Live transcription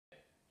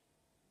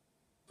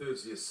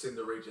Enthusiasts in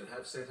the region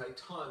have sent a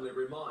timely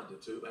reminder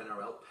to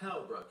NRL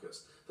power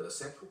brokers that a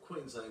Central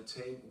Queensland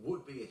team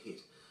would be a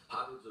hit.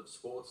 Hundreds of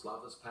sports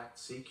lovers packed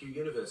CQ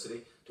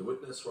University to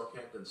witness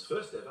Rockhampton's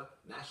first ever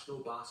National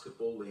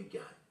Basketball League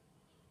game.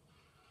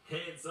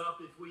 Hands up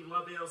if we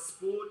love our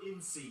sport in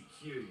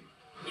CQ.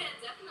 Yeah,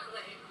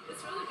 definitely.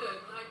 It's really good.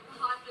 Like, the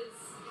hype is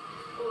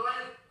all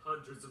right.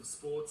 Hundreds of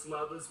sports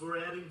lovers were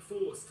out in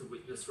force to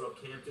witness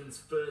Rockhampton's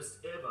first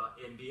ever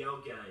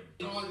NBL game.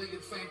 I think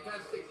it's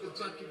fantastic that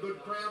such a good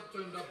crowd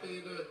turned up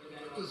here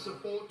to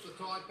support the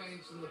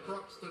taipans and the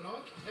crocs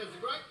tonight. It was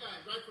a great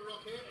game, great for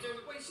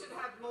Rockhampton. We should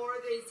have more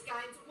of these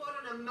games. What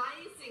an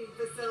amazing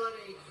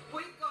facility.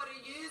 We've got to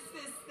use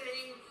this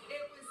thing.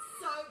 It was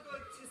so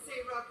good to see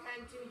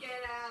Rockhampton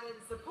get out and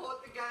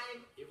support the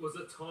game. It was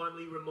a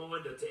timely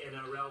reminder to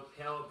NRL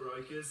power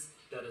brokers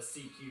that a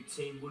CQ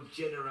team would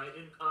generate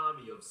an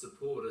army of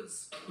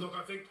supporters. Look,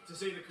 I think to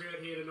see the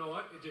crowd here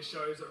tonight, it just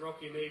shows that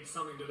Rocky needs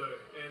something to do.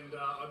 And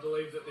I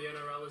believe that the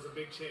NRL is a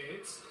big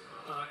chance.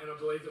 And I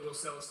believe that we'll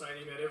sell a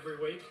stadium out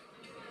every week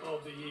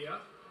of the year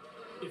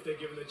if they're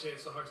given the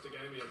chance to host a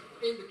game here.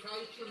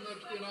 Indication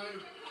that,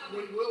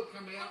 we will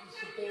come out and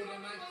support our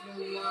national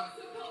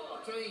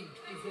team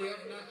if we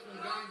have national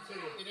games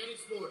here. In any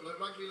sport, like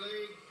rugby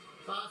league,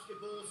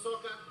 basketball,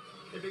 soccer,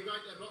 it'd be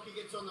great that Rocky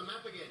gets on the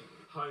map again.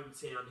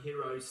 Hometown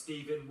hero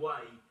Stephen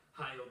Way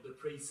hailed the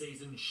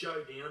pre-season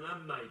showdown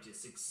a major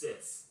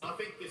success. I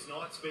think this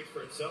night speaks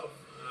for itself.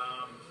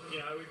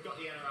 We've got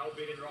the NRL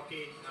bid in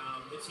Rocky.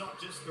 It's not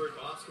just through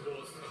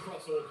basketball, it's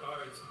across all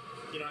codes.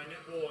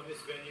 Netball in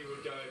this venue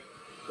would go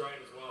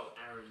great as well.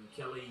 Aaron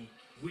Kelly,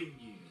 Win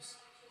News.